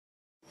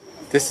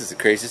This is the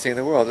craziest thing in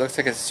the world. It looks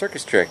like a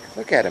circus trick.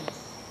 Look at him.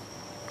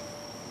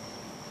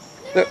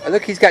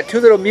 Look, he's got 2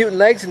 little mutant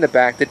legs in the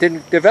back that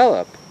didn't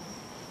develop.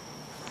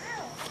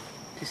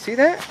 Do you see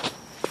that?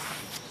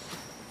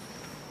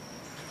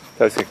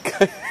 Did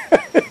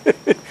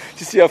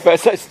you see how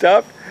fast I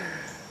stopped?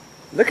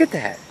 Look at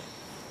that.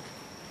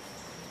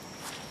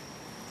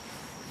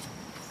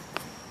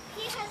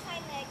 He has 9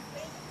 legs,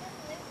 but he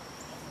doesn't live.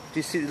 Do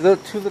you see the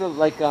 2 little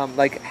like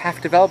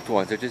half-developed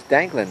ones? They're just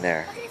dangling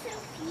there. Look at his little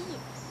feet.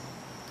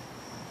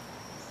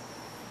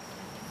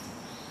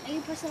 Are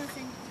you posting on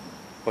YouTube?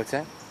 What's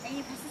that? Are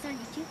you posting this on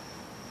YouTube?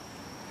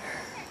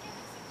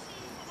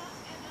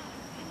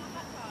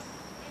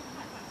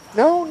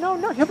 No, no,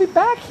 no. He'll be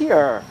back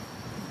here.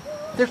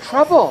 They're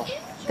trouble.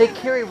 They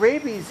carry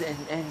rabies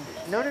and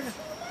no.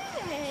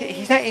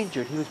 He's not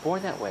injured. He was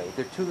born that way.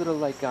 They're 2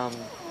 little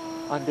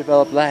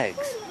undeveloped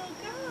legs.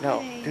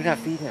 No, do not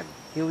feed him.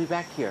 He'll be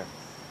back here.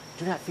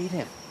 Do not feed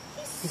him.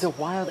 He's a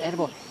wild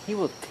animal. He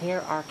will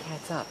tear our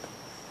cats up.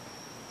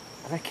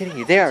 I'm not kidding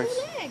you. They're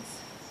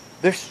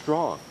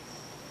strong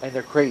and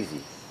they're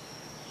crazy.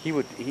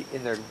 And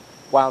they're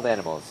wild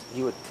animals.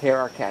 He would tear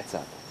our cats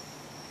up.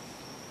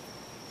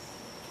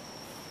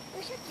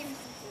 We should give him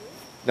some food.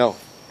 No,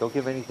 don't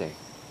give him anything.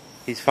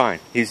 He's fine.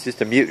 He's just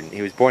a mutant.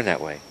 He was born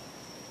that way.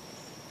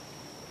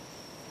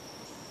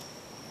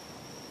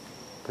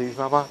 Please,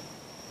 Mama?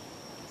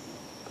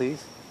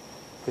 Please?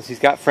 Because he's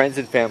got friends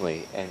and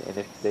family, and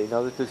if they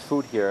know that there's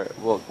food here,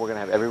 we're going to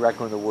have every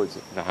raccoon in the woods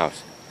in the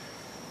house.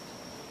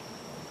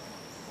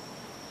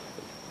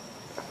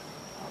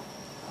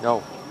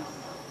 No.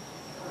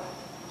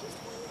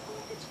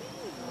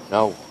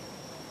 No.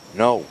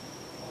 No.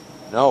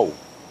 No.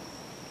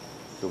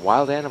 It's a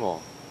wild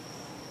animal.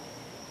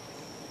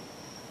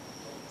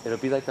 It'll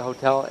be like the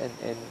hotel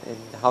in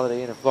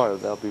Holiday Inn in Florida.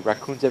 There'll be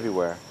raccoons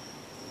everywhere.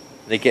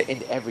 They get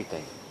into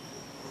everything.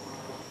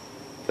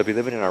 They'll be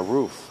living in our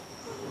roof.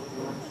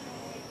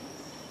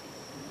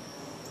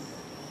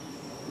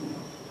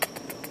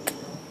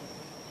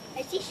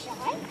 Is he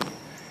shy?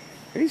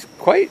 He's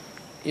quite,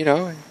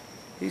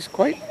 he's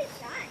quite